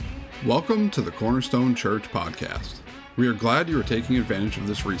Welcome to the Cornerstone Church podcast. We are glad you are taking advantage of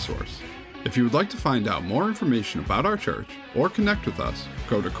this resource. If you would like to find out more information about our church or connect with us,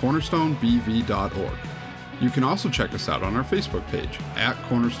 go to cornerstonebv.org. You can also check us out on our Facebook page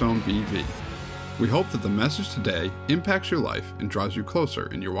 @CornerstoneBV. We hope that the message today impacts your life and draws you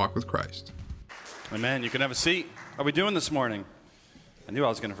closer in your walk with Christ. Amen. You can have a seat. How are we doing this morning? I knew I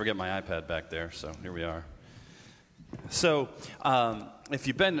was going to forget my iPad back there, so here we are. So, if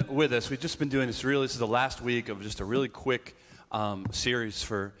you've been with us, we've just been doing this is the last week of just a really quick series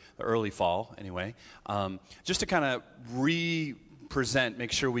for the early fall, anyway, just to kind of present,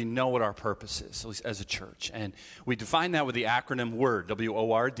 make sure we know what our purpose is, at least as a church. And we define that with the acronym WORD,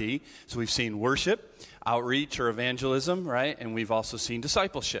 W-O-R-D. So we've seen worship, outreach or evangelism, right? And we've also seen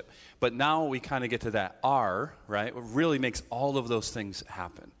discipleship. But now we kind of get to that R, right? What really makes all of those things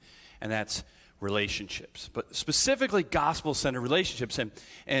happen. And that's relationships, but specifically gospel-centered relationships.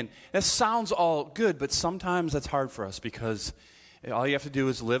 And that sounds all good, but sometimes that's hard for us because all you have to do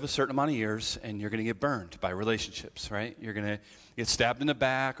is live a certain amount of years and you're going to get burned by relationships, right? You're going to get stabbed in the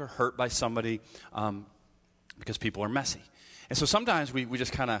back or hurt by somebody because people are messy. And so sometimes we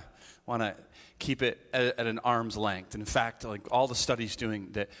just kind of want to keep it at an arm's length. And in fact, like all the studies doing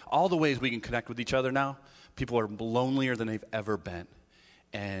that, all the ways we can connect with each other now, people are lonelier than they've ever been.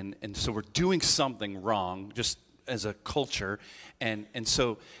 And so we're doing something wrong just as a culture. And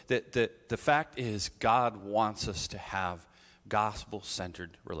so the fact is God wants us to have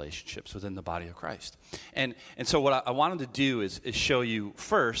gospel-centered relationships within the body of Christ. And so what I wanted to do is show you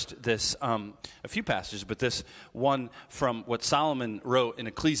first this, a few passages, but this one from what Solomon wrote in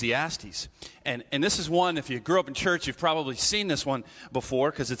Ecclesiastes. And this is one, if you grew up in church, you've probably seen this one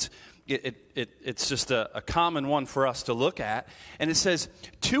before because it's just a common one for us to look at. And it says,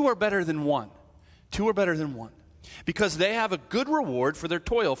 two are better than one. Two are better than one. Because they have a good reward for their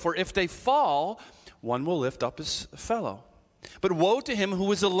toil. For if they fall, one will lift up his fellow. But woe to him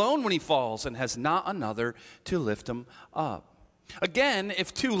who is alone when he falls and has not another to lift him up. Again,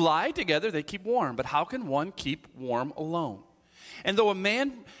 if two lie together, they keep warm. But how can one keep warm alone? And though a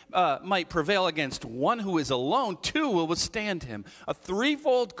man might prevail against one who is alone, two will withstand him. A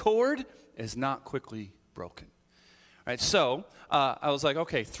threefold cord is not quickly broken. All right, so I was like,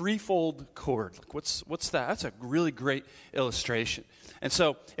 okay, threefold cord. Like, what's that? That's a really great illustration. And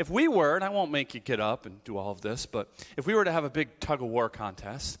so if we were, and I won't make you get up and do all of this, but if we were to have a big tug-of-war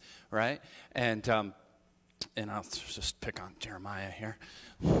contest, right, and I'll just pick on Jeremiah here.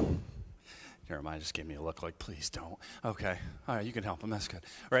 Jeremiah just gave me a look like, please don't. Okay. All right, you can help him. That's good.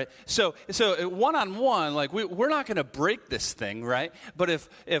 Right? So one-on-one, like, we're not going to break this thing, right? But if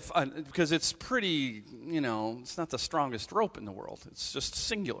because it's pretty, it's not the strongest rope in the world. It's just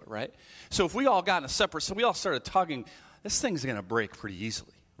singular, right? So if we all got in a separate, so we all started tugging, this thing's going to break pretty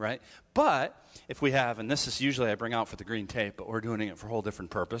easily, right? But if we have, and this is usually I bring out for the green tape, but we're doing it for a whole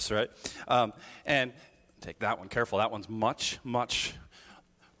different purpose, right? And take that one, careful. That one's much,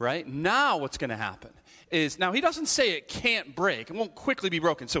 right? Now what's going to happen is, now he doesn't say it can't break. It won't quickly be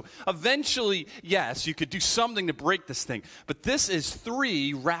broken. So eventually, yes, you could do something to break this thing. But this is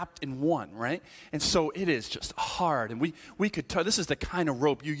three wrapped in one, right? And so it is just hard. And we could this is the kind of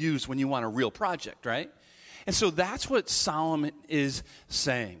rope you use when you want a real project, right? And so that's what Solomon is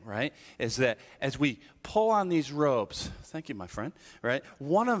saying, right? Is that as we pull on these ropes, thank you, my friend, right?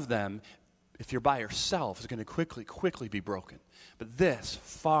 One of them, if you're by yourself, is going to quickly be broken. But this,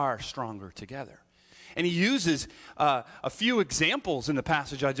 far stronger together. And he uses a few examples in the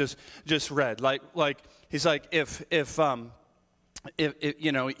passage I just read. Like he's like, if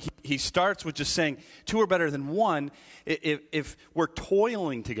he starts with just saying two are better than one if we're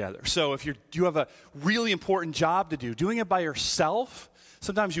toiling together. So if you have a really important job to do, doing it by yourself,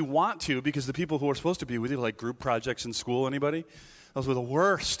 sometimes you want to because the people who are supposed to be with you, like group projects in school, anybody? Those were the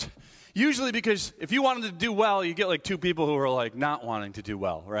worst. Usually because if you wanted to do well, you get like two people who are like not wanting to do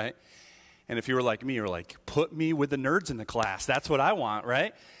well, right? And if you were like me, you're like, put me with the nerds in the class. That's what I want,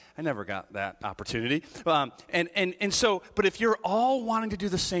 right? I never got that opportunity. And so, but if you're all wanting to do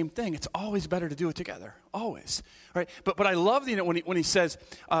the same thing, it's always better to do it together, always, right? But I love when he says,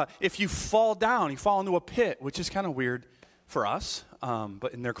 if you fall down, you fall into a pit, which is kind of weird for us,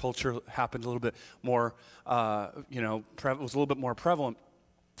 but in their culture happened a little bit more, was a little bit more prevalent.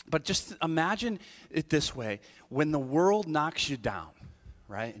 But just imagine it this way. When the world knocks you down,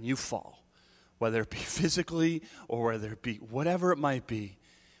 right, and you fall, whether it be physically or whether it be whatever it might be,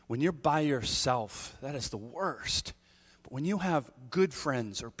 when you're by yourself, that is the worst. But when you have good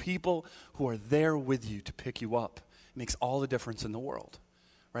friends or people who are there with you to pick you up, it makes all the difference in the world,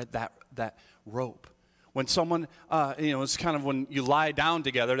 right? That rope. When someone, it's kind of when you lie down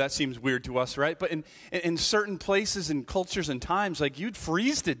together, that seems weird to us, right? But in certain places and cultures and times, like you'd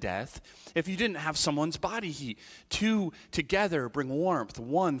freeze to death if you didn't have someone's body heat. Two together bring warmth,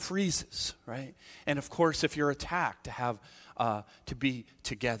 one freezes, right? And of course, if you're attacked, to be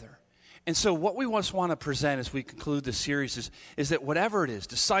together. And so what we just want to present as we conclude this series is that whatever it is,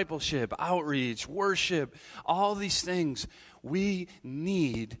 discipleship, outreach, worship, all these things, we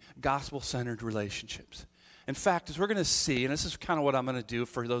need gospel-centered relationships. In fact, as we're going to see, and this is kind of what I'm going to do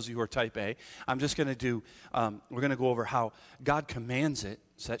for those of you who are type A, I'm just going to do, we're going to go over how God commands it,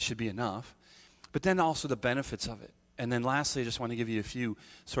 so that should be enough, but then also the benefits of it. And then lastly, I just want to give you a few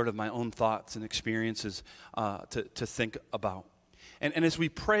sort of my own thoughts and experiences to think about. And as we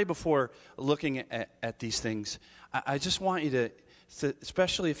pray before looking at these things, I just want you to,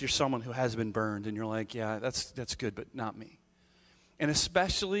 especially if you're someone who has been burned and you're like, yeah, that's good, but not me. And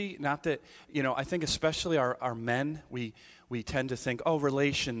especially, not that, I think especially our men, we tend to think, oh,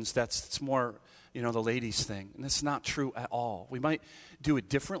 relations, it's more, the ladies' thing. And that's not true at all. We might do it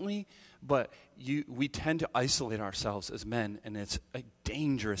differently, but we tend to isolate ourselves as men, and it's a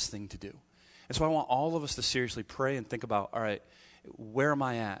dangerous thing to do. And so I want all of us to seriously pray and think about, all right, where am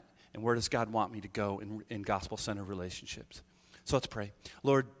I at, and where does God want me to go in gospel-centered relationships? So let's pray.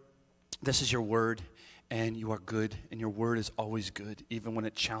 Lord, this is your word, and you are good, and your word is always good, even when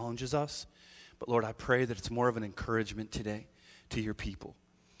it challenges us. But Lord, I pray that it's more of an encouragement today to your people.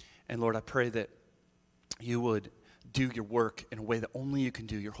 And Lord, I pray that you would do your work in a way that only you can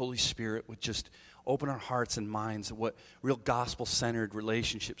do. Your Holy Spirit would just open our hearts and minds to what real gospel-centered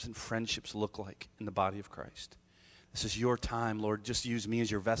relationships and friendships look like in the body of Christ. This is your time, Lord. Just use me as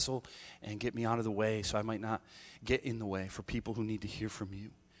your vessel and get me out of the way so I might not get in the way for people who need to hear from you.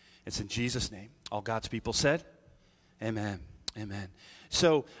 It's in Jesus' name. All God's people said, amen. Amen.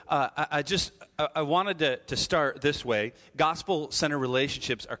 So I wanted to start this way. Gospel-centered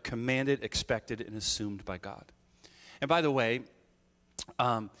relationships are commanded, expected, and assumed by God. And by the way,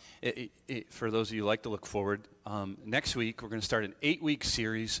 for those of you who like to look forward, next week we're going to start an 8-week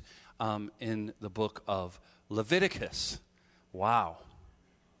series in the book of Leviticus. Wow.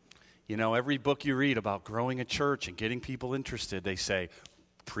 Every book you read about growing a church and getting people interested, they say,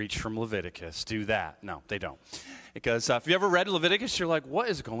 preach from Leviticus, do that. No, they don't. Because if you ever read Leviticus, you're like, what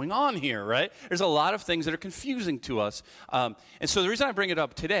is going on here, right? There's a lot of things that are confusing to us. And so the reason I bring it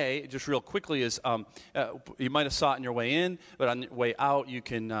up today, just real quickly, is you might have saw it on your way in, but on your way out, you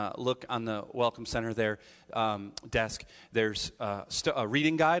can look on the Welcome Center there, desk. There's a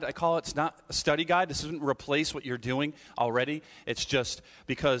reading guide, I call it. It's not a study guide. This doesn't replace what you're doing already. It's just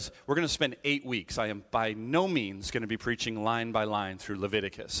because we're going to spend 8 weeks. I am by no means going to be preaching line by line through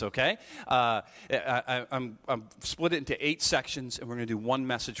Leviticus, okay? I'm split it into 8 sections, and we're going to do one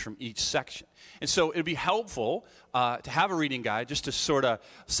message from each section. And so it would be helpful to have a reading guide just to sort of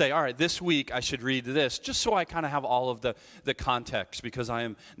say, all right, this week I should read this, just so I kind of have all of the context, because I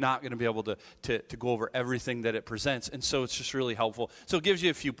am not going to be able to go over everything that it presents. And so it's just really helpful. So it gives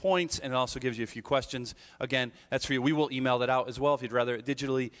you a few points, and it also gives you a few questions. Again, that's for you. We will email that out as well if you'd rather it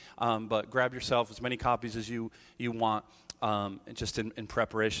digitally, but grab yourself as many copies as you want. Just in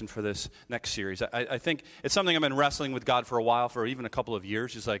preparation for this next series. I think it's something I've been wrestling with God for a while, for even a couple of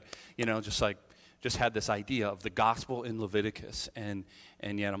years. Just had this idea of the gospel in Leviticus, and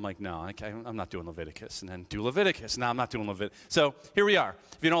yet I'm like, no, I'm not doing Leviticus, and then do Leviticus. No, I'm not doing Leviticus. So here we are.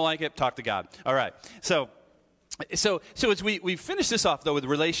 If you don't like it, talk to God. All right. So as we finish this off, though, with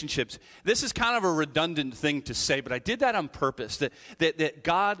relationships, this is kind of a redundant thing to say, but I did that on purpose,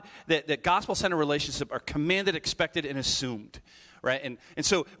 that gospel-centered relationships are commanded, expected, and assumed, right? And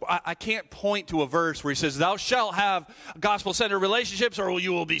so I can't point to a verse where he says, thou shalt have gospel-centered relationships or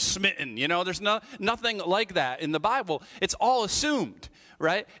you will be smitten. There's nothing like that in the Bible. It's all assumed.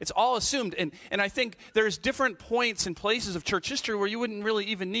 Right? It's all assumed. And I think there's different points and places of church history where you wouldn't really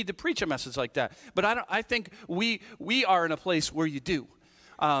even need to preach a message like that. But I think we are in a place where you do.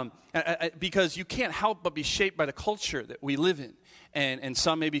 Because you can't help but be shaped by the culture that we live in. And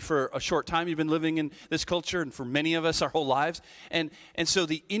some maybe for a short time you've been living in this culture, and for many of us our whole lives. And so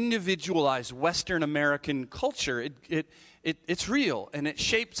the individualized Western American culture, it's real, and it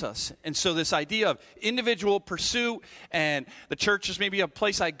shapes us. And so this idea of individual pursuit, and the church is maybe a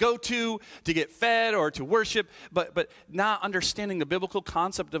place I go to get fed or to worship, but not understanding the biblical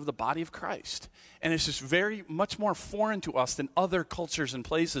concept of the body of Christ. And it's just very much more foreign to us than other cultures and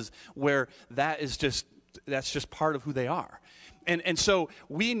places where that's just part of who they are. And so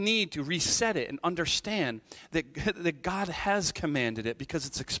we need to reset it and understand that God has commanded it because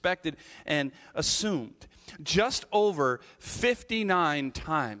it's expected and assumed. Just over 59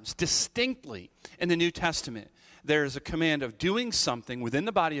 times distinctly in the New Testament, there is a command of doing something within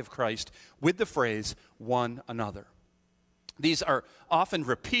the body of Christ with the phrase, one another. These are often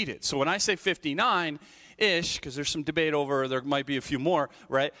repeated. So when I say 59-ish, because there's some debate over, there might be a few more,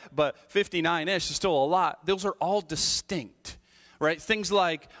 right? But 59-ish is still a lot. Those are all distinct, right? Things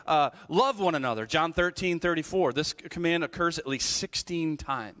like love one another, John 13:34. This command occurs at least 16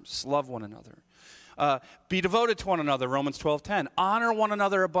 times. Love one another. Be devoted to one another, Romans 12:10. Honor one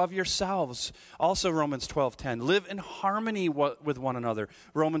another above yourselves, also Romans 12:10. Live in harmony with one another,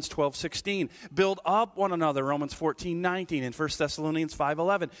 Romans 12:16. Build up one another, Romans 14:19 and 1 Thessalonians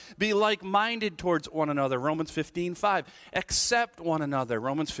 5:11. Be like-minded towards one another, Romans 15:5. Accept one another,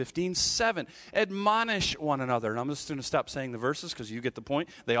 Romans 15:7. Admonish one another. And I'm just going to stop saying the verses because you get the point.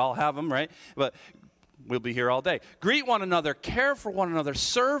 They all have them, right? But we'll be here all day. Greet one another, care for one another,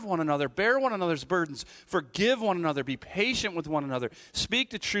 serve one another, bear one another's burdens, forgive one another, be patient with one another,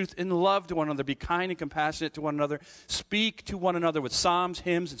 speak the truth in love to one another, be kind and compassionate to one another, speak to one another with psalms,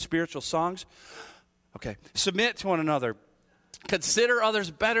 hymns, and spiritual songs. Okay, submit to one another. Consider others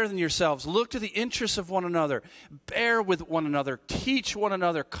better than yourselves. Look to the interests of one another. Bear with one another. Teach one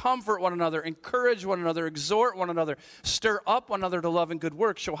another. Comfort one another. Encourage one another. Exhort one another. Stir up one another to love and good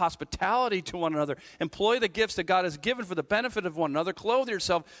works. Show hospitality to one another. Employ the gifts that God has given for the benefit of one another. Clothe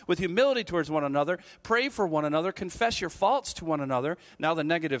yourself with humility towards one another. Pray for one another. Confess your faults to one another. Now the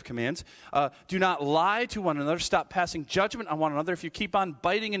negative commands. Do not lie to one another. Stop passing judgment on one another. If you keep on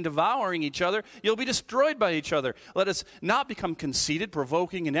biting and devouring each other, you'll be destroyed by each other. Let us not become conceited,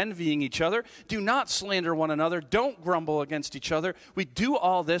 provoking, and envying each other. Do not slander one another. Don't grumble against each other. We do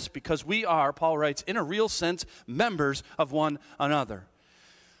all this because we are, Paul writes, in a real sense, members of one another.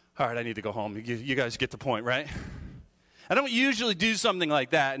 All right, I need to go home. You guys get the point, right? I don't usually do something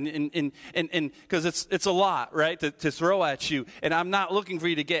like that, and because it's a lot, right, to throw at you. And I'm not looking for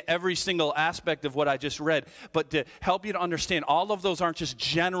you to get every single aspect of what I just read, but to help you to understand all of those aren't just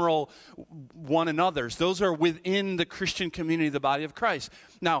general one another's. Those are within the Christian community, the body of Christ.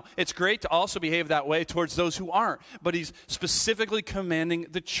 Now, it's great to also behave that way towards those who aren't, but he's specifically commanding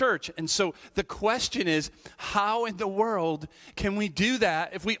the church. And so the question is, how in the world can we do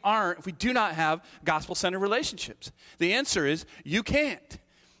that if we do not have gospel-centered relationships? The answer is, you can't.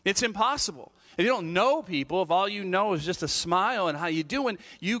 It's impossible. If you don't know people, if all you know is just a smile and how you doing,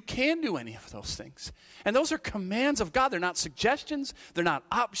 you can do any of those things. And those are commands of God. They're not suggestions. They're not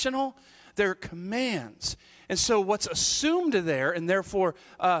optional. They're commands. And so what's assumed there and therefore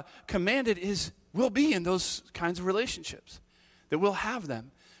commanded is we'll be in those kinds of relationships, that we'll have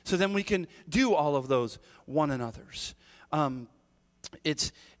them. So then we can do all of those one another's.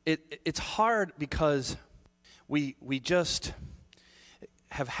 It's hard because we just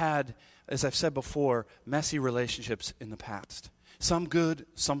have had, as I've said before, messy relationships in the past. Some good,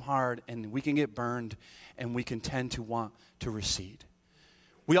 some hard, and we can get burned, and we can tend to want to recede.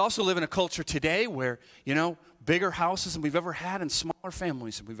 We also live in a culture today where, bigger houses than we've ever had and smaller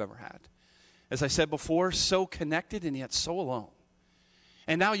families than we've ever had. As I said before, so connected and yet so alone.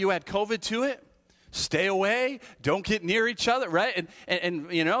 And now you add COVID to it. Stay away, don't get near each other, right? And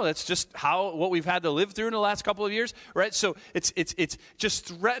that's just what we've had to live through in the last couple of years, right? So it's just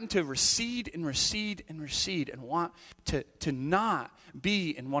threatened to recede and recede and recede and want to not be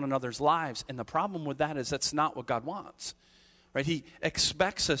in one another's lives. And the problem with that is that's not what God wants, right? He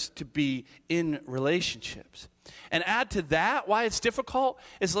expects us to be in relationships. And add to that, why it's difficult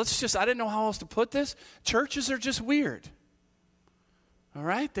is I didn't know how else to put this. Churches are just weird. All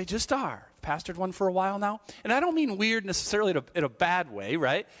right? They just are. I've pastored one for a while now. And I don't mean weird necessarily in a bad way,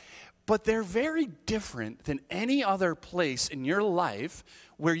 right? But they're very different than any other place in your life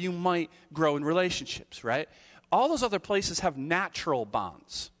where you might grow in relationships, right? All those other places have natural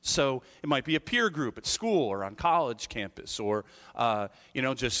bonds. So it might be a peer group at school or on college campus or,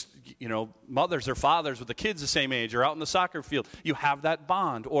 mothers or fathers with the kids the same age or out in the soccer field. You have that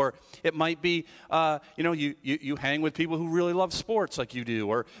bond. Or it might be, you hang with people who really love sports like you do,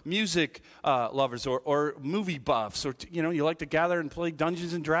 or music lovers or movie buffs, or, you like to gather and play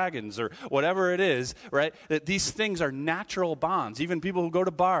Dungeons and Dragons or whatever it is, right? That these things are natural bonds. Even people who go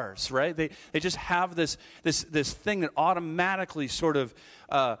to bars, right? They just have this thing that automatically sort of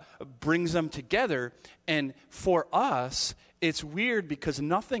brings them together. And for us, it's weird because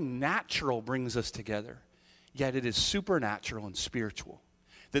nothing natural brings us together, yet it is supernatural and spiritual.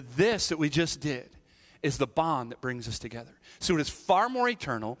 That we just did is the bond that brings us together. So it is far more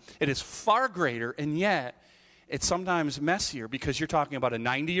eternal, it is far greater, and yet it's sometimes messier because you're talking about a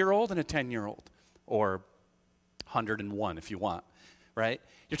 90-year-old and a 10-year-old, or 101 if you want, right?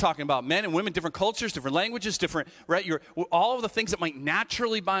 You're talking about men and women, different cultures, different languages, different, right? All of the things that might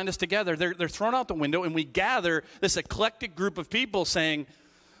naturally bind us together, they're thrown out the window, and we gather this eclectic group of people saying,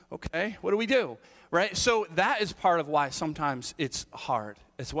 okay, what do we do, right? So that is part of why sometimes it's hard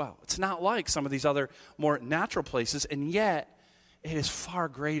as well. It's not like some of these other more natural places, and yet it is far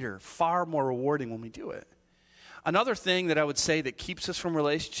greater, far more rewarding when we do it. Another thing that I would say that keeps us from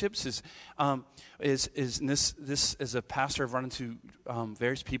relationships is and this as a pastor, I've run into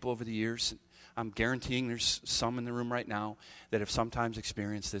various people over the years. I'm guaranteeing there's some in the room right now that have sometimes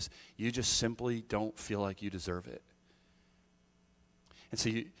experienced this. You just simply don't feel like you deserve it. And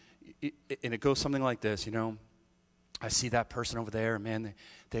so and it goes something like this, I see that person over there, and man,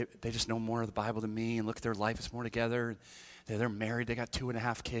 they just know more of the Bible than me, and look at their life, it's more together. They're married, they got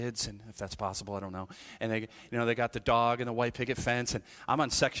 2.5 kids, and if that's possible, I don't know. And they got the dog and the white picket fence, and I'm on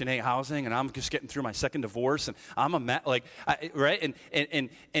Section 8 housing, and I'm just getting through my second divorce, and I'm right?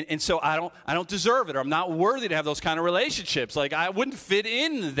 And so I don't deserve it, or I'm not worthy to have those kind of relationships. Like, I wouldn't fit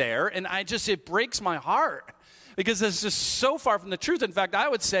in there, and it breaks my heart. Because it's just so far from the truth. In fact, I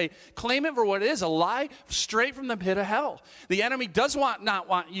would say, claim it for what it is, a lie straight from the pit of hell. The enemy does not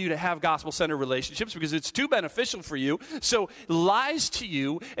want you to have gospel-centered relationships because it's too beneficial for you. So lies to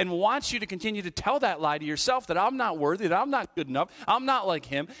you and wants you to continue to tell that lie to yourself that I'm not worthy, that I'm not good enough, I'm not like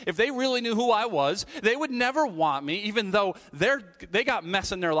him. If they really knew who I was, they would never want me, even though they got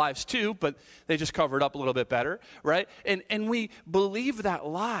mess in their lives too, but they just covered up a little bit better, right? And we believe that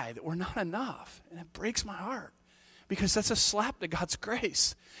lie, that we're not enough, and it breaks my heart. Because that's a slap to God's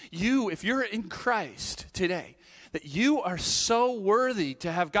grace. If you're in Christ today, that you are so worthy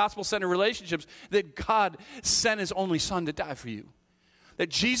to have gospel-centered relationships that God sent his only son to die for you. That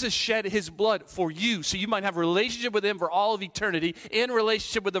Jesus shed his blood for you so you might have a relationship with him for all of eternity, in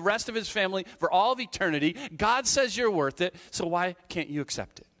relationship with the rest of his family for all of eternity. God says you're worth it, so why can't you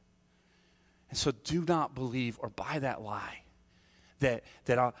accept it? And so do not believe or buy that lie that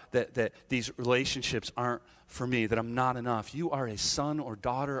these relationships aren't for me, that I'm not enough. You are a son or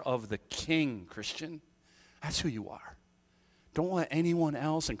daughter of the King, Christian. That's who you are. Don't let anyone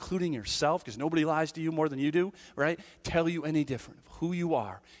else, including yourself, because nobody lies to you more than you do, right, tell you any different of who you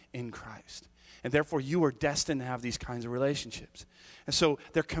are in Christ. And therefore, you are destined to have these kinds of relationships. And so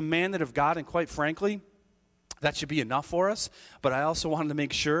they're commanded of God, and quite frankly, that should be enough for us. But I also wanted to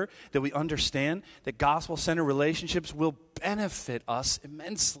make sure that we understand that gospel-centered relationships will benefit us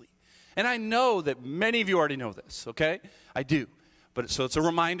immensely. And I know that many of you already know this, okay? I do. So it's a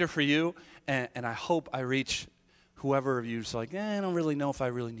reminder for you, and I hope I reach whoever of you is like, I don't really know if I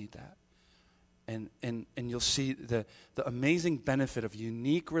really need that. And you'll see the amazing benefit of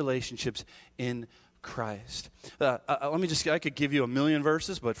unique relationships in Christ. I could give you a million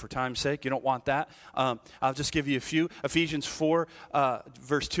verses, but for time's sake, you don't want that. I'll just give you a few. Ephesians 4,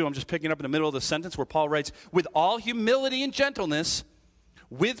 verse 2, I'm just picking up in the middle of the sentence where Paul writes, with all humility and gentleness,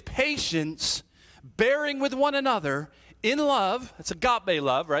 with patience, bearing with one another in love, that's agape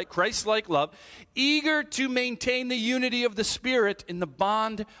love, right? Christ-like love, eager to maintain the unity of the Spirit in the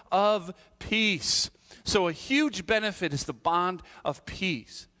bond of peace. So a huge benefit is the bond of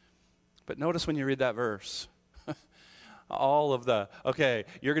peace. But notice when you read that verse,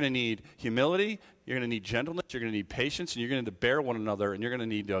 you're going to need humility, you're going to need gentleness, you're going to need patience, and you're going to bear one another, and you're going to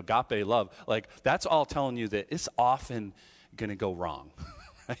need agape love. Like, that's all telling you that it's often going to go wrong,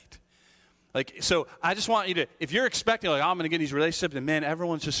 right? Like, so I just want you to, if you're expecting, like, I'm going to get these relationships, and man,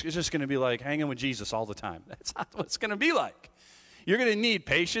 everyone's just going to be like hanging with Jesus all the time. That's not what it's going to be like. You're going to need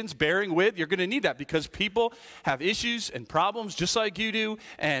patience, bearing with. You're going to need that because people have issues and problems just like you do,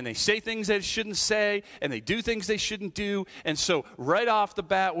 and they say things they shouldn't say, and they do things they shouldn't do. And so right off the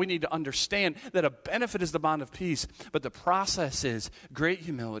bat, we need to understand that a benefit is the bond of peace, but the process is great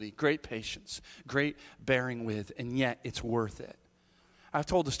humility, great patience, great bearing with, and yet it's worth it. I've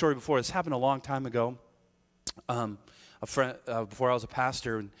told the story before. This happened a long time ago. A friend, before I was a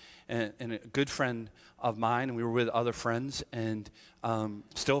pastor, and a good friend of mine, and we were with other friends, and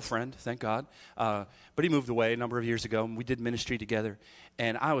still a friend, thank God. But he moved away a number of years ago, and we did ministry together.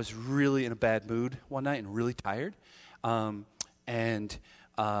 And I was really in a bad mood one night and really tired, and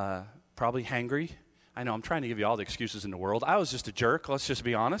probably hangry. I know I'm trying to give you all the excuses in the world. I was just a jerk, let's just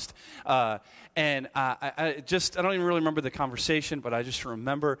be honest. And I don't even really remember the conversation, but I just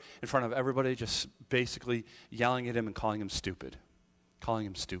remember in front of everybody just basically yelling at him and calling him stupid.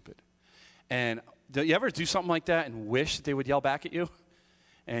 And do you ever do something like that and wish that they would yell back at you?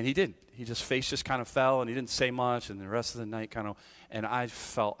 And he didn't. His face just kind of fell, and he didn't say much, and the rest of the night kind of, and I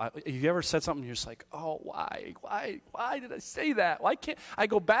felt, have you ever said something, you're just like, oh, why did I say that? Why can't I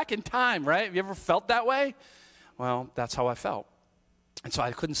go back in time, right? Have you ever felt that way? Well, that's how I felt. And so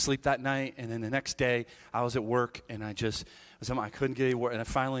I couldn't sleep that night, and then the next day, I was at work, and I couldn't get any work, and I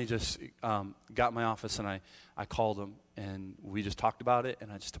finally just got in my office, and I called him, and we just talked about it,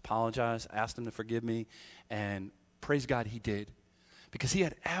 and I just apologized, asked him to forgive me, and praise God, he did. Because he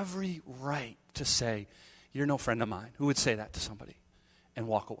had every right to say, you're no friend of mine. Who would say that to somebody and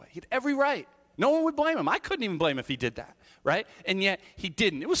walk away? He had every right. No one would blame him. I couldn't even blame him if he did that, right? And yet he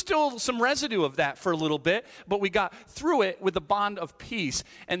didn't. It was still some residue of that for a little bit, but we got through it with the bond of peace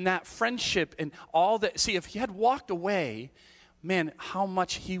and that friendship and all that. See, if he had walked away, man, how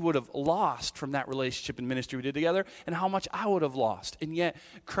much he would have lost from that relationship and ministry we did together, and how much I would have lost. And yet,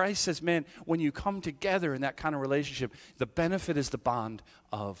 Christ says, man, when you come together in that kind of relationship, the benefit is the bond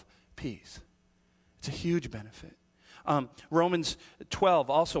of peace. It's a huge benefit. Romans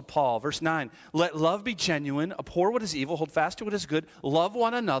 12, also Paul, verse 9, let love be genuine, abhor what is evil, hold fast to what is good, love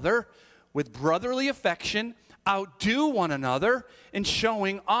one another with brotherly affection, outdo one another in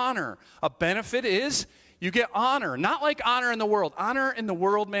showing honor. A benefit is you get honor, not like honor in the world. Honor in the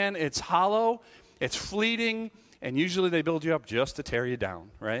world, man, it's hollow, it's fleeting, and usually they build you up just to tear you down,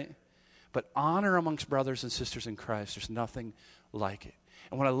 right? But honor amongst brothers and sisters in Christ, there's nothing like it.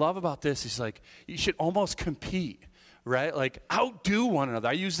 And what I love about this is like, you should almost compete, right? Like outdo one another.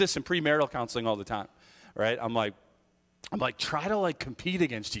 I use this in premarital counseling all the time, right? I'm like, try to like compete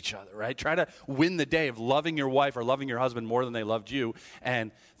against each other, right? Try to win the day of loving your wife or loving your husband more than they loved you,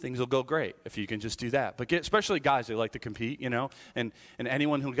 and things will go great if you can just do that. But especially guys, they like to compete, you know? And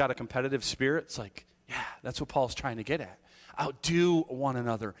anyone who got a competitive spirit, it's like, yeah, that's what Paul's trying to get at. Outdo one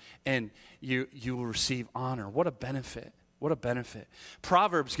another, and you will receive honor. What a benefit. What a benefit.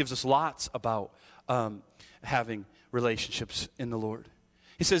 Proverbs gives us lots about having relationships in the Lord.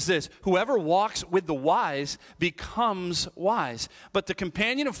 He says this, whoever walks with the wise becomes wise, but the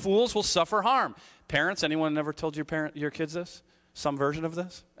companion of fools will suffer harm. Parents, anyone ever told your kids this? Some version of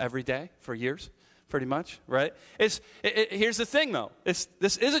this? Every day for years? Pretty much, right? Here's the thing, though. This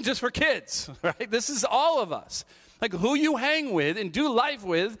isn't just for kids, right? This is all of us. Like who you hang with and do life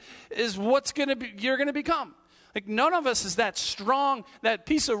with is you're going to become. Like none of us is that strong, that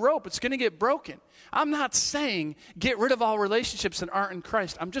piece of rope. It's going to get broken. I'm not saying get rid of all relationships that aren't in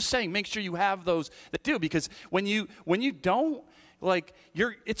Christ. I'm just saying make sure you have those that do, because when you don't, like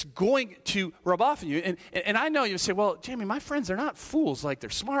it's going to rub off on you. And I know you say, well, Jamie, my friends, they're not fools. Like they're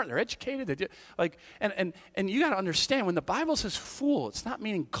smart, they're educated. They do, like and you got to understand when the Bible says fool, it's not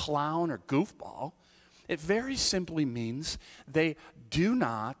meaning clown or goofball. It very simply means they do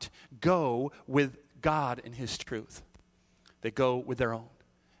not go with God and his truth. They go with their own.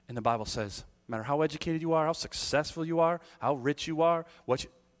 And the Bible says, no matter how educated you are, how successful you are, how rich you are,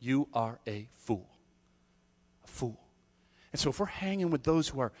 you are a fool. A fool. And so if we're hanging with those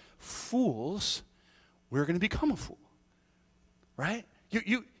who are fools, we're going to become a fool. Right?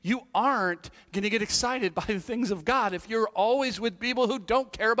 You aren't going to get excited by the things of God if you're always with people who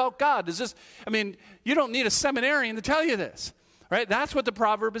don't care about God. You don't need a seminarian to tell you this. Right? That's what the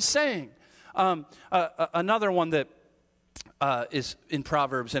proverb is saying. Another one that is in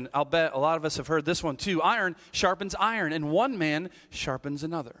Proverbs, and I'll bet a lot of us have heard this one too. Iron sharpens iron, and one man sharpens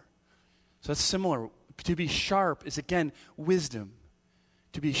another. So that's similar. To be sharp is, again, wisdom.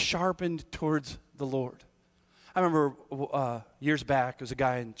 To be sharpened towards the Lord. I remember years back, there was a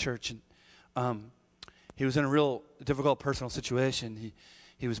guy in church, and he was in a real difficult personal situation.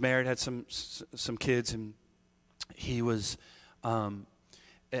 He was married, had some kids, and he was...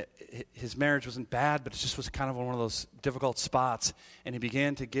 his marriage wasn't bad, but it just was kind of one of those difficult spots. And he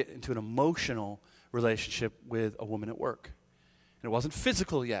began to get into an emotional relationship with a woman at work. And it wasn't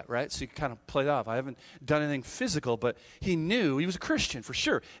physical yet, right? So you kind of play it off. I haven't done anything physical, but he knew, he was a Christian for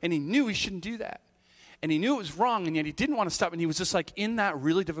sure, and he knew he shouldn't do that. And he knew it was wrong, and yet he didn't want to stop, and he was just like in that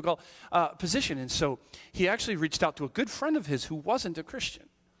really difficult position. And so he actually reached out to a good friend of his who wasn't a Christian.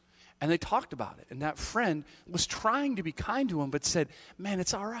 And they talked about it. And that friend was trying to be kind to him, but said, man,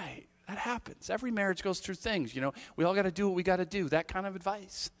 it's all right. That happens. Every marriage goes through things, you know. We all got to do what we got to do. That kind of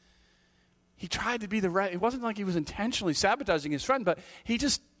advice. He tried to be the right. It wasn't like he was intentionally sabotaging his friend, but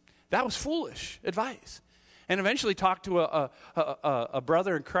that was foolish advice. And eventually talked to a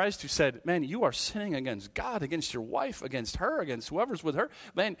brother in Christ who said, man, you are sinning against God, against your wife, against her, against whoever's with her.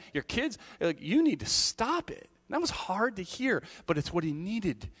 Man, your kids, you need to stop it. And that was hard to hear, but it's what he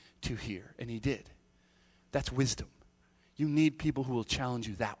needed to hear, and he did. That's wisdom. You need people who will challenge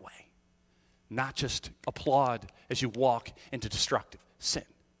you that way, not just applaud as you walk into destructive sin.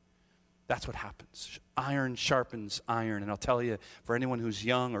 That's what happens. Iron sharpens iron. And I'll tell you, for anyone who's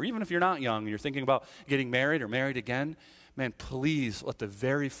young, or even if you're not young, and you're thinking about getting married or married again, man, please let the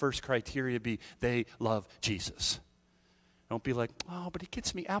very first criteria be they love Jesus. Don't be like, oh, but he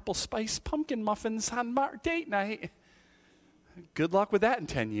gets me apple spice pumpkin muffins on date night. Good luck with that in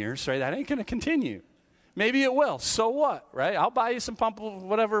 10 years, right? That ain't going to continue. Maybe it will. So what, right? I'll buy you some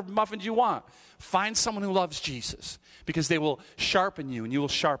whatever muffins you want. Find someone who loves Jesus, because they will sharpen you and you will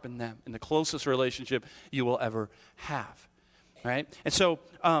sharpen them in the closest relationship you will ever have, right? And so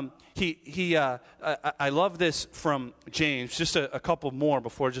I love this from James. Just a couple more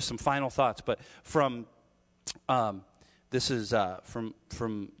before just some final thoughts. But from this is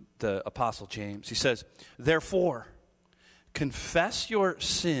from the Apostle James. He says, therefore, confess your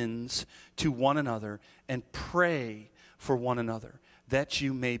sins to one another and pray for one another, that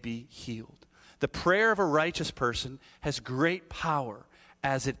you may be healed. The prayer of a righteous person has great power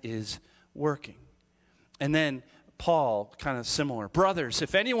as it is working. And then Paul, kind of similar. Brothers,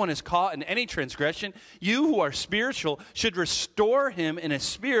 if anyone is caught in any transgression, you who are spiritual should restore him in a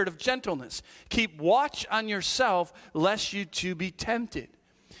spirit of gentleness. Keep watch on yourself, lest you too be tempted.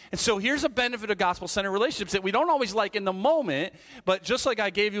 And so here's a benefit of gospel-centered relationships that we don't always like in the moment, but just like I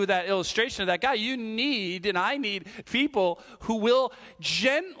gave you that illustration of that guy, you need, and I need, people who will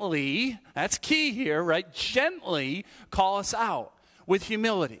gently, that's key here, right, gently call us out with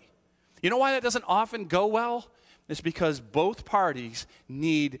humility. You know why that doesn't often go well? It's because both parties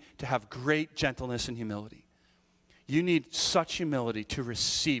need to have great gentleness and humility. You need such humility to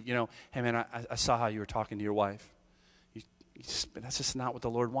receive. You know, hey man, I saw how you were talking to your wife. That's just not what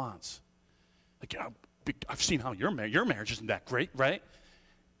the Lord wants. Like, I've seen how your marriage isn't that great, right?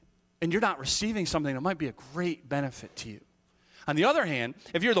 And you're not receiving something that might be a great benefit to you. On the other hand,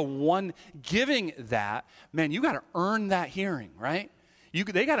 if you're the one giving that, man, you got to earn that hearing, right?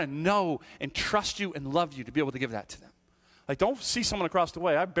 They got to know and trust you and love you to be able to give that to them. Like, don't see someone across the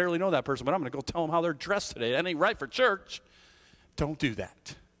way. I barely know that person, but I'm going to go tell them how they're dressed today. That ain't right for church. Don't do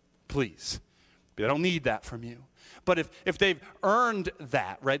that, please. They don't need that from you. But if they've earned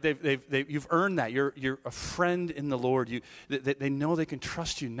that, right? You've earned that. You're a friend in the Lord. They know they can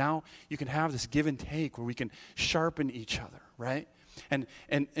trust you. Now you can have this give and take where we can sharpen each other, right? And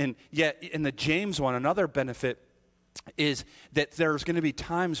yet in the James one, another benefit is that there's going to be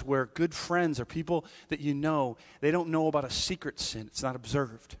times where good friends or people that you know, they don't know about a secret sin. It's not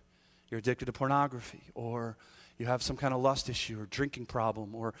observed. You're addicted to pornography, or you have some kind of lust issue or drinking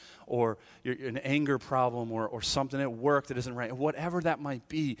problem, or you're an anger problem, or something at work that isn't right. Whatever that might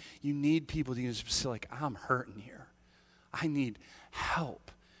be, you need people to just say, like, I'm hurting here. I need help.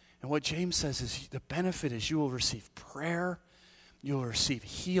 And what James says is the benefit is you will receive prayer, you will receive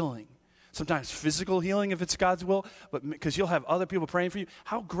healing. Sometimes physical healing if it's God's will, but because you'll have other people praying for you.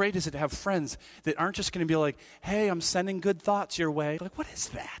 How great is it to have friends that aren't just going to be like, hey, I'm sending good thoughts your way. Like, what is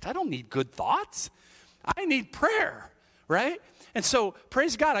that? I don't need good thoughts. I need prayer, right? And so,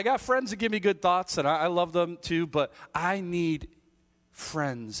 praise God, I got friends that give me good thoughts, and I love them too, but I need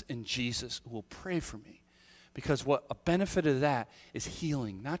friends in Jesus who will pray for me. Because what a benefit of that is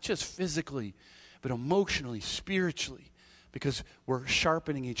healing, not just physically, but emotionally, spiritually. Because we're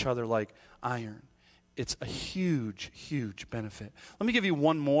sharpening each other like iron. It's a huge, huge benefit. Let me give you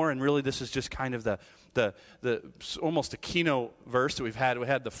one more, and really this is just kind of the almost a keynote verse that we've had. We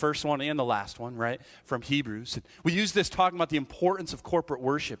had the first one and the last one, right, from Hebrews. And we use this talking about the importance of corporate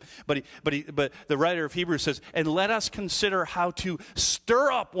worship. But the writer of Hebrews says, and let us consider how to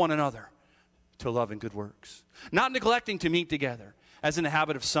stir up one another to love and good works, not neglecting to meet together, as in the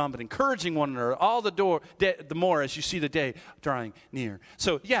habit of some, but encouraging one another all the more as you see the day drawing near.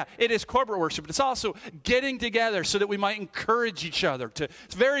 So, yeah, it is corporate worship, but it's also getting together so that we might encourage each other, to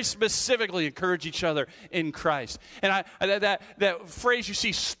very specifically encourage each other in Christ. And that phrase you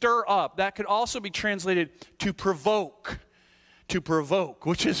see, stir up, that could also be translated to provoke,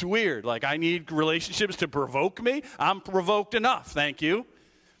 which is weird. Like, I need relationships to provoke me. I'm provoked enough, thank you.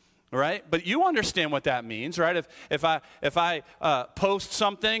 Right? But you understand what that means, right? If I post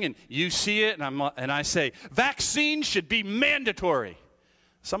something and you see it and I say, vaccines should be mandatory.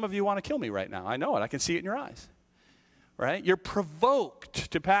 Some of you want to kill me right now. I know it. I can see it in your eyes. Right? You're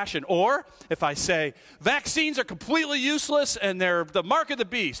provoked to passion. Or if I say, vaccines are completely useless and they're the mark of the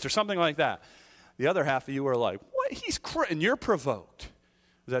beast or something like that. The other half of you are like, what? And you're provoked.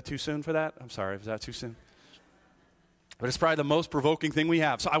 Is that too soon for that? I'm sorry. Is that too soon? But it's probably the most provoking thing we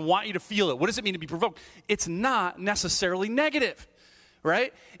have. So I want you to feel it. What does it mean to be provoked? It's not necessarily negative.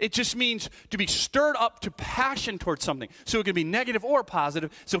 right? It just means to be stirred up to passion towards something. So it can be negative or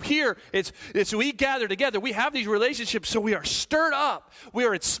positive. So here, it's we gather together. We have these relationships, so we are stirred up. We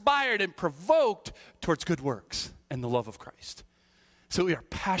are inspired and provoked towards good works and the love of Christ. So we are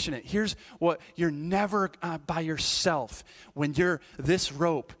passionate. Here's what, you're never by yourself when you're this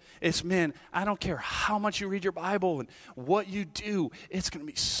rope. It's, man, I don't care how much you read your Bible and what you do. It's going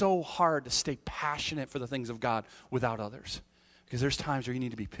to be so hard to stay passionate for the things of God without others. Because there's times where you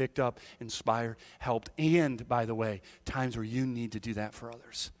need to be picked up, inspired, helped, and, by the way, times where you need to do that for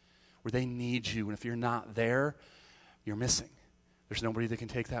others, where they need you. And if you're not there, you're missing. There's nobody that can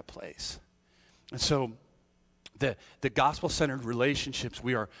take that place. And so the gospel-centered relationships,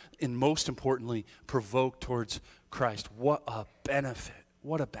 we are, and most importantly, provoked towards Christ. What a benefit.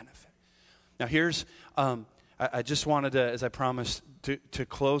 What a benefit. Now here's, I just wanted to, as I promised, to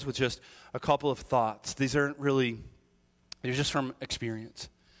close with just a couple of thoughts. These aren't really, they're just from experience.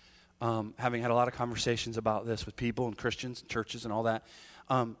 Having had a lot of conversations about this with people and Christians and churches and all that.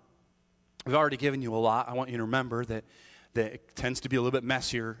 I've already given you a lot. I want you to remember that it tends to be a little bit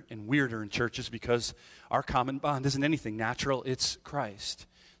messier and weirder in churches because our common bond isn't anything natural, it's Christ.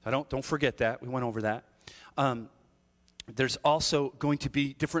 So don't forget that. We went over that. There's also going to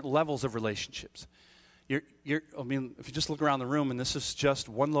be different levels of relationships. I mean, if you just look around the room, and this is just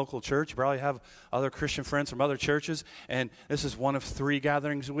one local church, you probably have other Christian friends from other churches, and this is one of 3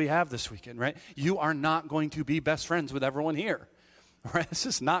 gatherings we have this weekend, right? You are not going to be best friends with everyone here, right? It's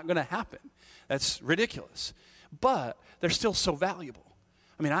just not going to happen. That's ridiculous. But they're still so valuable.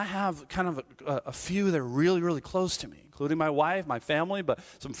 I mean, I have kind of a few that are really, really close to me, including my wife, my family, but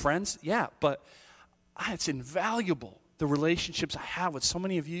some friends. Yeah, but it's invaluable, the relationships I have with so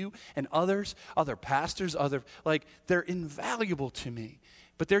many of you and others, other pastors, they're invaluable to me.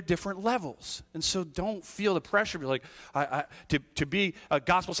 But they're different levels. And so don't feel the pressure to be like, to be a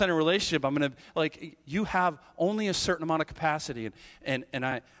gospel-centered relationship, I'm going to, you have only a certain amount of capacity. And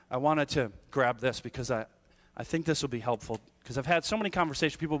I wanted to grab this because I think this will be helpful because I've had so many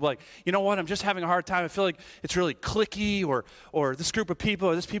conversations. People will be like, you know what, I'm just having a hard time. I feel like it's really cliquey or this group of people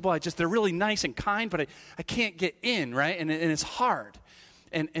or this people, they're really nice and kind, but I can't get in, right? And it's hard.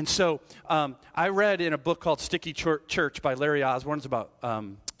 And so I read in a book called Sticky Church by Larry Osborne. It's about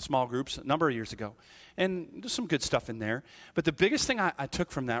small groups a number of years ago. And there's some good stuff in there. But the biggest thing I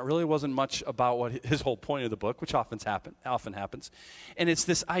took from that really wasn't much about what his whole point of the book, which often happens. And it's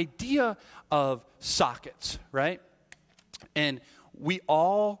this idea of sockets, right? And we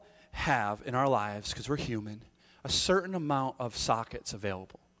all have in our lives, because we're human, a certain amount of sockets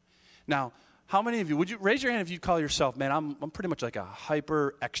available. Now, how many of you, would you raise your hand if you call yourself, man, I'm pretty much like a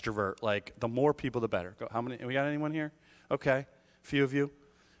hyper extrovert, like the more people the better. How many, we got anyone here? Okay, a few of you,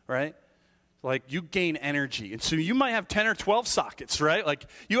 right? Like you gain energy. And so you might have 10 or 12 sockets, right? Like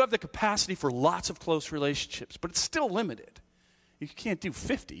you have the capacity for lots of close relationships, but it's still limited. You can't do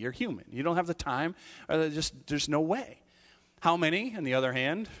 50. You're human. You don't have the time. Or there's no way. How many, on the other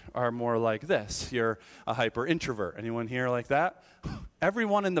hand, are more like this? You're a hyper introvert. Anyone here like that?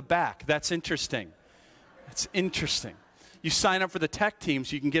 Everyone in the back. That's interesting. That's interesting. You sign up for the tech team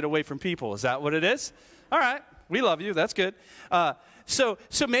so you can get away from people. Is that what it is? All right. We love you. That's good. So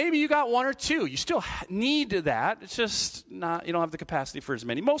maybe you got 1 or 2. You still need that. It's just not, you don't have the capacity for as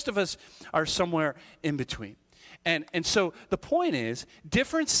many. Most of us are somewhere in between. And so the point is,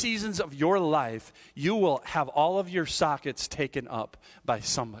 different seasons of your life, you will have all of your sockets taken up by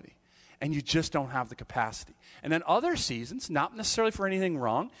somebody. And you just don't have the capacity. And then other seasons, not necessarily for anything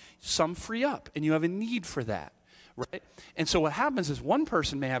wrong, some free up. And you have a need for that. Right? And so what happens is one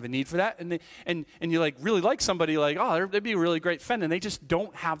person may have a need for that, and you like really like somebody, like, oh, they'd be a really great friend, and they just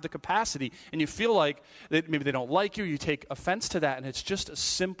don't have the capacity, and you feel like that maybe they don't like you take offense to that, and it's just a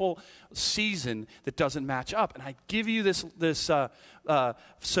simple season that doesn't match up. And I give you this so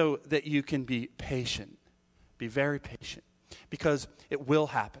that you can be patient. Be very patient, because it will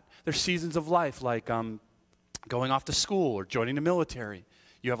happen. There's seasons of life like going off to school or joining the military.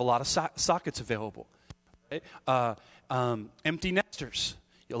 You have a lot of sockets available. Empty nesters.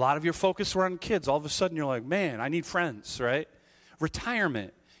 A lot of your focus were on kids. All of a sudden you're like, man, I need friends, right?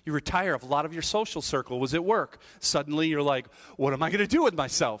 Retirement. You retire. If a lot of your social circle was at work, suddenly you're like, what am I going to do with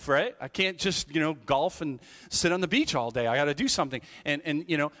myself, right? I can't just, golf and sit on the beach all day. I got to do something. And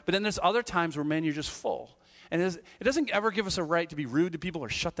but then there's other times where, man, you're just full. And it doesn't ever give us a right to be rude to people or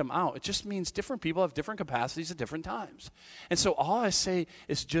shut them out. It just means different people have different capacities at different times. And so all I say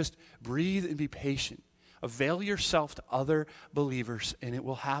is just breathe and be patient. Avail yourself to other believers, and it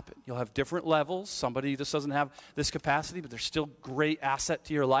will happen. You'll have different levels. Somebody just doesn't have this capacity, but they're still great asset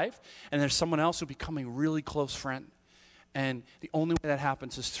to your life. And there's someone else who'll become a really close friend. And the only way that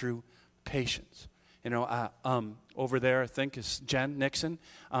happens is through patience. Over there, I think, is Jen Nixon.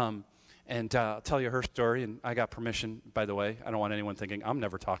 And I'll tell you her story, and I got permission, by the way. I don't want anyone thinking, I'm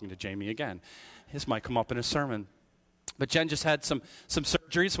never talking to Jamie again. This might come up in a sermon. But Jen just had some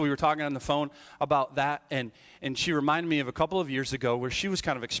surgery, so we were talking on the phone about that, and she reminded me of a couple of years ago where she was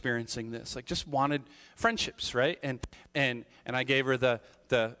kind of experiencing this, like just wanted friendships, right? And I gave her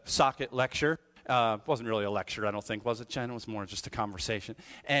the socket lecture. It wasn't really a lecture, I don't think, was it, Jen? It was more just a conversation.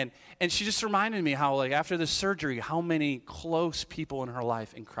 And she just reminded me how, like, after this surgery, how many close people in her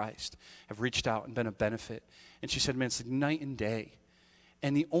life in Christ have reached out and been a benefit. And she said, man, it's like night and day.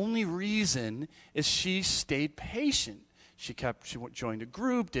 And the only reason is she stayed patient. She joined a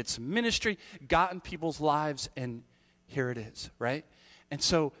group, did some ministry, got in people's lives, and here it is, right? And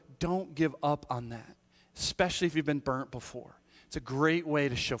so don't give up on that, especially if you've been burnt before. It's a great way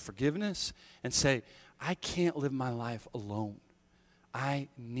to show forgiveness and say, I can't live my life alone. I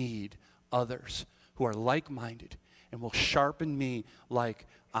need others who are like-minded and will sharpen me like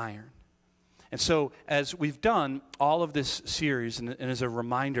iron. And so as we've done all of this series, and as a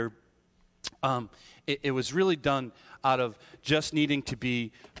reminder, it was really done out of just needing to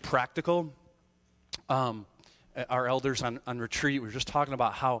be practical. Our elders on retreat, we were just talking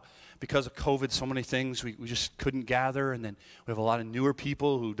about how because of COVID, so many things, we just couldn't gather. And then we have a lot of newer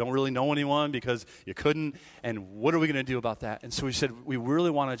people who don't really know anyone because you couldn't. And what are we going to do about that? And so we said we really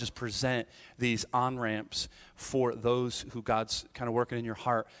want to just present these on-ramps for those who God's kind of working in your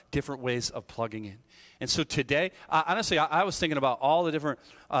heart, different ways of plugging in. And so today, honestly, I was thinking about all the different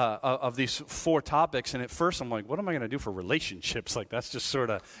of these 4 topics. And at first, I'm like, what am I going to do for relationships? Like, that's just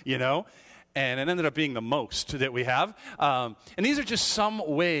sort of, And it ended up being the most that we have. And these are just some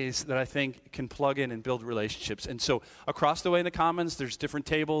ways that I think can plug in and build relationships. And so across the way in the Commons, there's different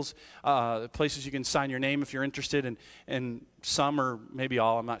tables, places you can sign your name if you're interested. And some, or maybe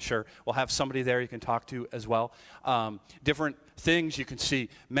all, I'm not sure, we'll have somebody there you can talk to as well. Different things you can see.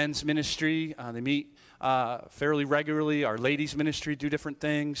 Men's ministry, they meet fairly regularly. Our ladies' ministry do different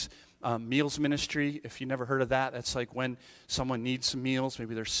things. Meals ministry, if you never heard of that, that's like when someone needs some meals,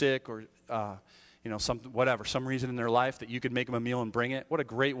 maybe they're sick or some reason in their life that you could make them a meal and bring it. What a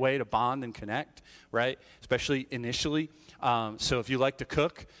great way to bond and connect, right? Especially initially. So if you like to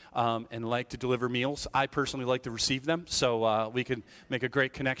cook and like to deliver meals, I personally like to receive them, so we can make a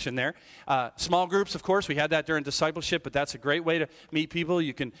great connection there. Small groups, of course, we had that during discipleship, but that's a great way to meet people.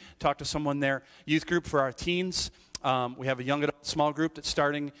 You can talk to someone there. Youth group for our teens. We have a young adult small group that's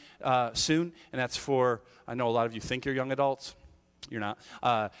starting soon, and that's for, I know a lot of you think you're young adults. You're not.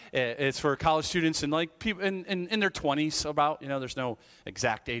 It's for college students and like people in their 20s about, there's no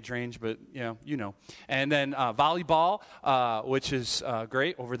exact age range, but, And then volleyball, which is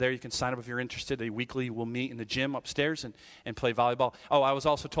great. Over there you can sign up if you're interested. Weekly we'll meet in the gym upstairs and play volleyball. Oh, I was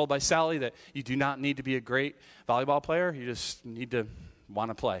also told by Sally that you do not need to be a great volleyball player. You just need to want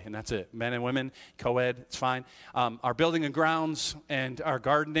to play, and that's it. Men and women, co-ed, it's fine. Our building and grounds and our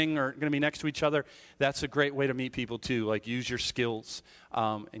gardening are going to be next to each other. That's a great way to meet people too, like use your skills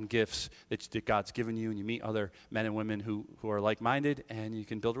and gifts that God's given you, and you meet other men and women who are like-minded, and you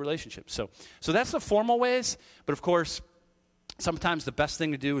can build relationships. So that's the formal ways, but of course, sometimes the best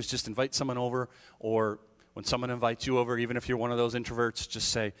thing to do is just invite someone over, or when someone invites you over, even if you're one of those introverts, just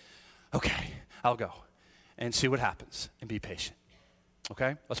say, okay, I'll go, and see what happens, and be patient.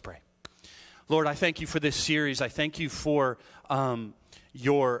 Okay, let's pray. Lord, I thank you for this series. I thank you for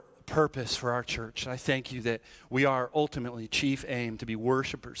your purpose for our church. I thank you that we are ultimately chief aim to be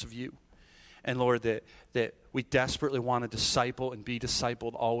worshipers of you. And Lord, that we desperately want to disciple and be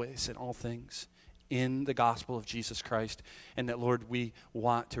discipled always in all things in the gospel of Jesus Christ. And that, Lord, we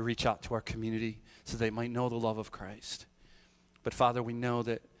want to reach out to our community so they might know the love of Christ. But Father, we know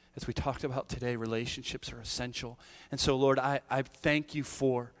that as we talked about today, relationships are essential. And so, Lord, I thank you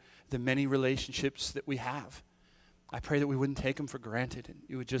for the many relationships that we have. I pray that we wouldn't take them for granted, and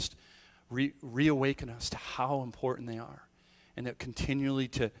you would just reawaken us to how important they are, and that continually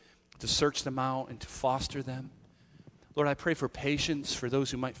to search them out and to foster them. Lord, I pray for patience for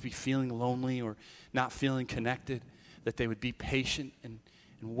those who might be feeling lonely or not feeling connected, that they would be patient and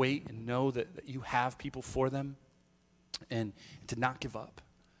wait and know that you have people for them, and to not give up.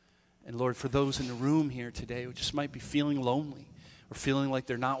 And Lord, for those in the room here today who just might be feeling lonely or feeling like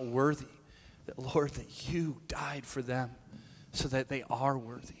they're not worthy, that Lord, that you died for them so that they are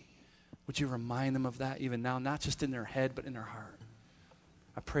worthy. Would you remind them of that even now, not just in their head, but in their heart?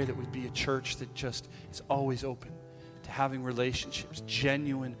 I pray that we'd be a church that just is always open to having relationships,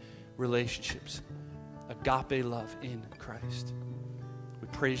 genuine relationships, agape love in Christ. We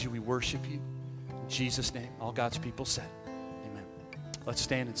praise you, we worship you. In Jesus' name, all God's people said. Let's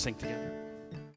stand and sing together.